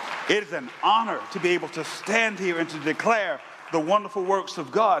 It is an honor to be able to stand here and to declare the wonderful works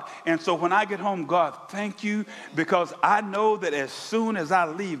of God. And so when I get home, God, thank you, because I know that as soon as I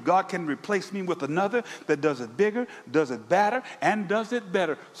leave, God can replace me with another that does it bigger, does it better, and does it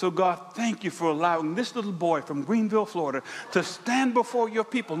better. So God, thank you for allowing this little boy from Greenville, Florida, to stand before your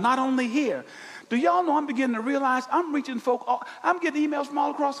people, not only here. Do y'all know I'm beginning to realize I'm reaching folk, I'm getting emails from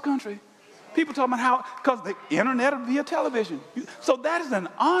all across the country. People talking about how, because the internet or via television. So that is an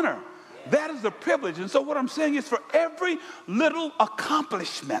honor. That is a privilege. And so what I'm saying is, for every little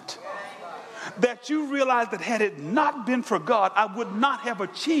accomplishment that you realize that had it not been for God, I would not have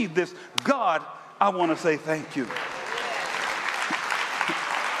achieved this. God, I want to say thank you.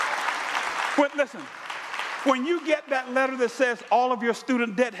 Listen, when you get that letter that says all of your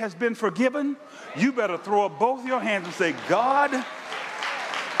student debt has been forgiven, you better throw up both your hands and say, God,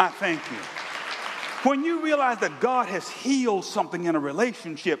 I thank you. When you realize that God has healed something in a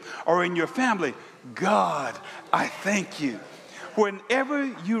relationship or in your family, God, I thank you. Whenever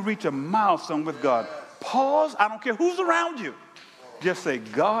you reach a milestone with God, pause. I don't care who's around you. Just say,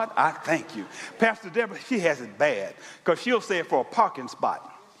 God, I thank you. Pastor Deborah, she has it bad because she'll say it for a parking spot.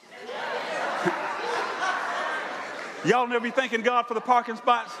 Y'all never be thanking God for the parking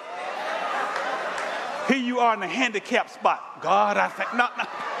spots? Here you are in the handicapped spot. God, I thank.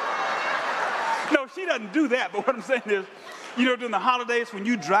 No, she doesn't do that. But what I'm saying is, you know, during the holidays when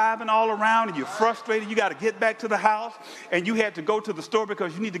you're driving all around and you're frustrated, you got to get back to the house, and you had to go to the store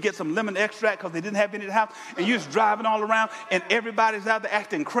because you need to get some lemon extract because they didn't have any at the house, and you're just driving all around and everybody's out there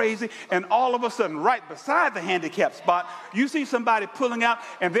acting crazy, and all of a sudden right beside the handicapped spot, you see somebody pulling out,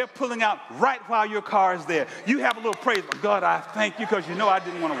 and they're pulling out right while your car is there. You have a little praise, but God, I thank you because you know I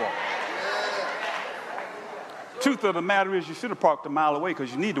didn't want to walk. Truth of the matter is, you should have parked a mile away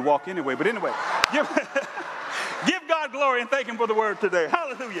because you need to walk anyway. But anyway, give God glory and thank him for the word today.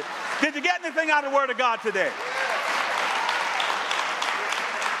 Hallelujah. Did you get anything out of the word of God today?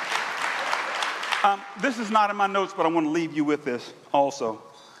 This is not in my notes, but I want to leave you with this also.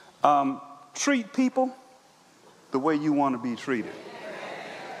 Treat people the way you want to be treated.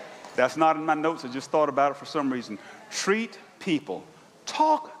 That's not in my notes. I just thought about it for some reason. Treat people.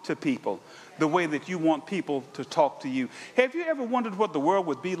 Talk to people the way that you want people to talk to you. Have you ever wondered what the world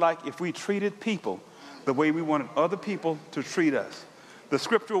would be like if we treated people the way we wanted other people to treat us? The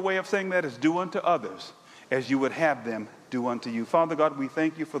scriptural way of saying that is, do unto others as you would have them do unto you. Father God, we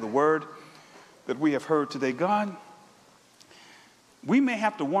thank you for the word that we have heard today. God, we may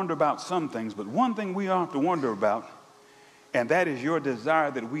have to wonder about some things, but one thing we don't have to wonder about, and that is your desire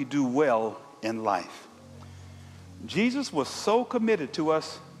that we do well in life. Jesus was so committed to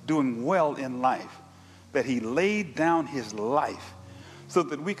us doing well in life that he laid down his life so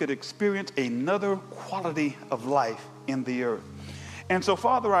that we could experience another quality of life in the earth. And so,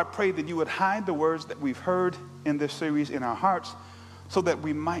 Father, I pray that you would hide the words that we've heard in this series in our hearts so that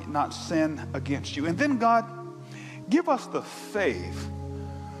we might not sin against you. And then, God, give us the faith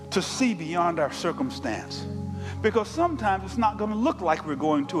to see beyond our circumstance. Because sometimes it's not going to look like we're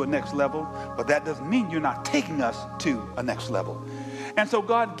going to a next level, but that doesn't mean you're not taking us to a next level. And so,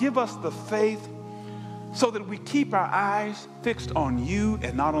 God, give us the faith so that we keep our eyes fixed on you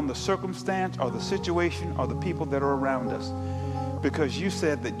and not on the circumstance or the situation or the people that are around us. Because you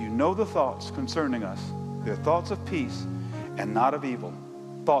said that you know the thoughts concerning us. They're thoughts of peace and not of evil,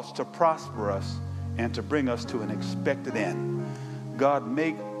 thoughts to prosper us and to bring us to an expected end. God,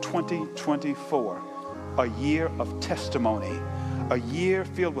 make 2024 a year of testimony, a year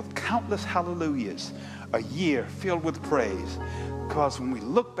filled with countless hallelujahs, a year filled with praise. Because when we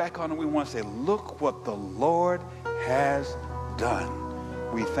look back on it, we want to say, look what the Lord has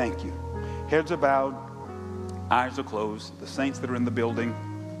done. We thank you. Heads are bowed, eyes are closed. The saints that are in the building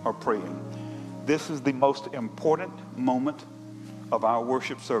are praying. This is the most important moment of our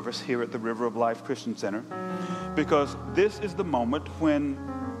worship service here at the River of Life Christian Center, because this is the moment when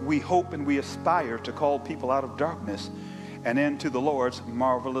we hope and we aspire to call people out of darkness and into the Lord's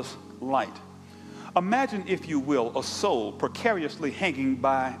marvelous light. Imagine, if you will, a soul precariously hanging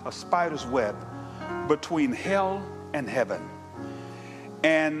by a spider's web between hell and heaven.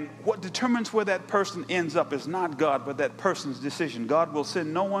 And what determines where that person ends up is not God, but that person's decision. God will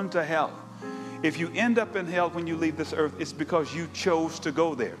send no one to hell. If you end up in hell when you leave this earth, it's because you chose to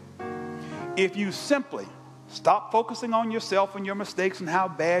go there. If you simply stop focusing on yourself and your mistakes and how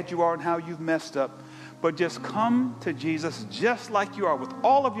bad you are and how you've messed up, but just come to Jesus just like you are, with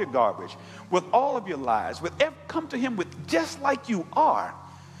all of your garbage, with all of your lies, come to him with just like you are,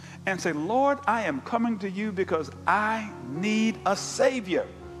 and say, Lord, I am coming to you because I need a Savior.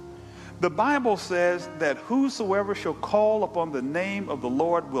 The Bible says that whosoever shall call upon the name of the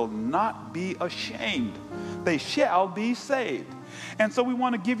Lord will not be ashamed. They shall be saved. And so we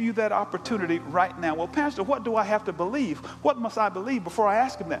want to give you that opportunity right now. Well, Pastor, what do I have to believe? What must I believe before I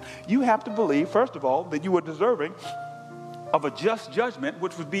ask him that? You have to believe, first of all, that you are deserving of a just judgment,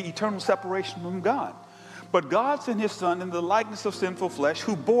 which would be eternal separation from God. But God sent his son in the likeness of sinful flesh,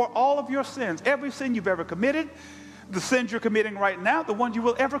 who bore all of your sins, every sin you've ever committed, the sins you're committing right now, the ones you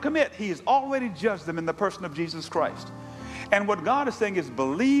will ever commit. He has already judged them in the person of Jesus Christ. And what God is saying is,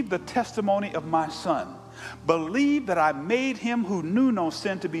 believe the testimony of my son. Believe that I made him who knew no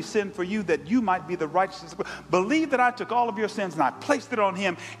sin to be sin for you, that you might be the righteousness of God. Believe that I took all of your sins and I placed it on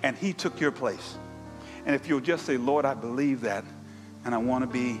him, and he took your place. And if you'll just say, Lord, I believe that, and I want to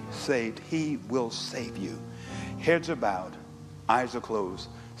be saved, he will save you. Heads are bowed, eyes are closed,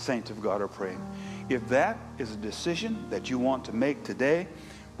 saints of God are praying. If that is a decision that you want to make today,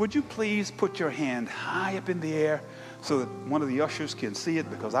 would you please put your hand high up in the air so that one of the ushers can see it,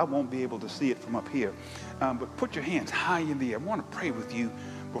 because I won't be able to see it from up here. But put your hands high in the air. I want to pray with you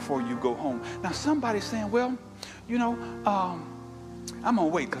before you go home. Now, somebody's saying, well, you know, I'm going to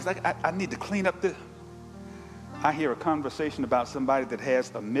wait because I need to clean up the... I hear a conversation about somebody that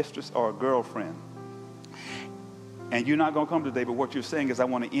has a mistress or a girlfriend. And you're not going to come today, but what you're saying is, I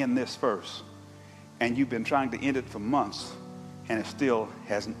want to end this first. And you've been trying to end it for months, and it still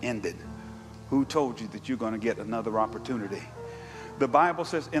hasn't ended. Who told you that you're going to get another opportunity? The Bible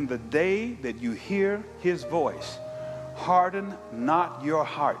says, in the day that you hear his voice, harden not your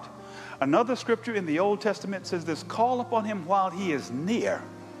heart. Another scripture in the Old Testament says this, call upon him while he is near.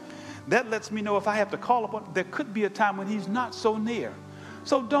 That lets me know if I have to call upon, there could be a time when he's not so near.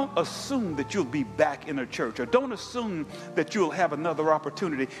 So don't assume that you'll be back in a church, or don't assume that you'll have another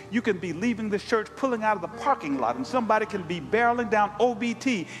opportunity. You can be leaving this church, pulling out of the parking lot, and somebody can be barreling down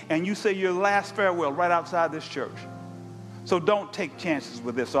OBT, and you say your last farewell right outside this church. So don't take chances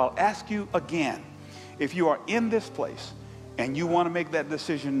with this. So I'll ask you again, if you are in this place and you want to make that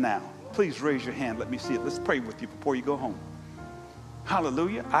decision now, please raise your hand. Let me see it. Let's pray with you before you go home.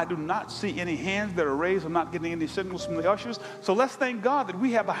 Hallelujah. I do not see any hands that are raised. I'm not getting any signals from the ushers. So let's thank God that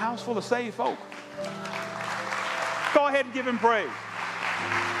we have a house full of saved folk. Go ahead and give him praise.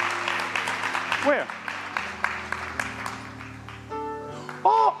 Where?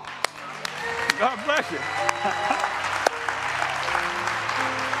 Oh, God bless you.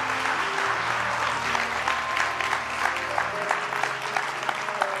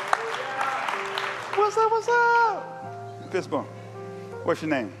 What's up, what's up? Fistbump. What's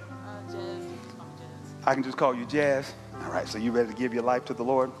your name? Jazz. I can just call you Jazz. All right, so you ready to give your life to the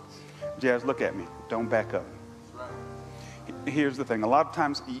Lord? Jazz, look at me. Don't back up. Here's the thing. A lot of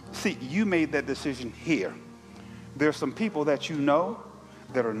times, see, you made that decision here. There's some people that you know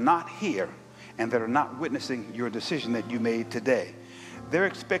that are not here and that are not witnessing your decision that you made today. They're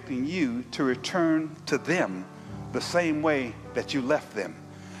expecting you to return to them the same way that you left them.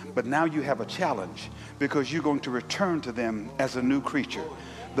 But now you have a challenge, because you're going to return to them as a new creature.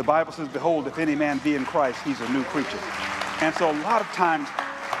 The Bible says, behold, if any man be in Christ, he's a new creature. And so a lot of times,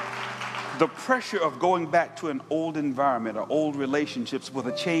 the pressure of going back to an old environment or old relationships with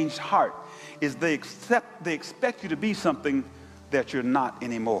a changed heart is they expect you to be something that you're not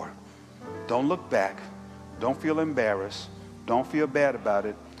anymore. Don't look back. Don't feel embarrassed. Don't feel bad about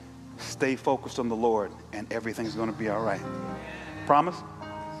it. Stay focused on the Lord, and everything's going to be all right. Promise?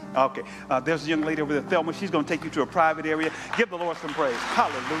 Okay, there's a young lady over there, Thelma. She's going to take you to a private area. Give the Lord some praise.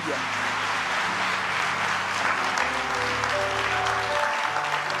 Hallelujah.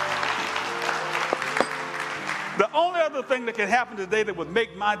 The only other thing that can happen today that would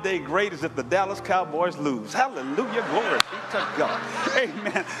make my day great is if the Dallas Cowboys lose. Hallelujah. Glory be to God.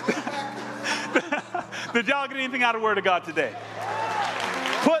 Amen. Did y'all get anything out of the Word of God today?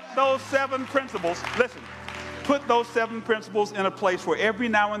 Put those 7 principles, listen. Put those 7 principles in a place where every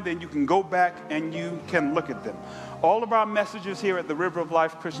now and then you can go back and you can look at them. All of our messages here at the River of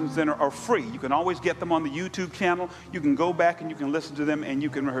Life Christian Center are free. You can always get them on the YouTube channel. You can go back and you can listen to them and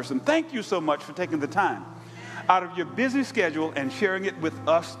you can rehearse them. Thank you so much for taking the time out of your busy schedule and sharing it with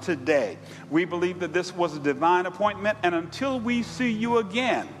us today. We believe that this was a divine appointment, and until we see you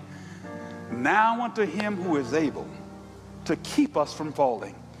again, now unto him who is able to keep us from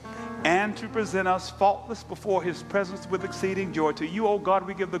falling and to present us faultless before his presence with exceeding joy. To you, O God,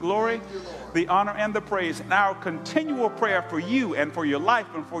 we give the glory, the honor, and the praise. And our continual prayer for you and for your life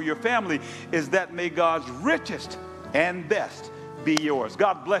and for your family is that may God's richest and best be yours.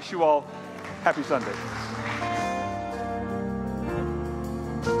 God bless you all. Happy Sunday.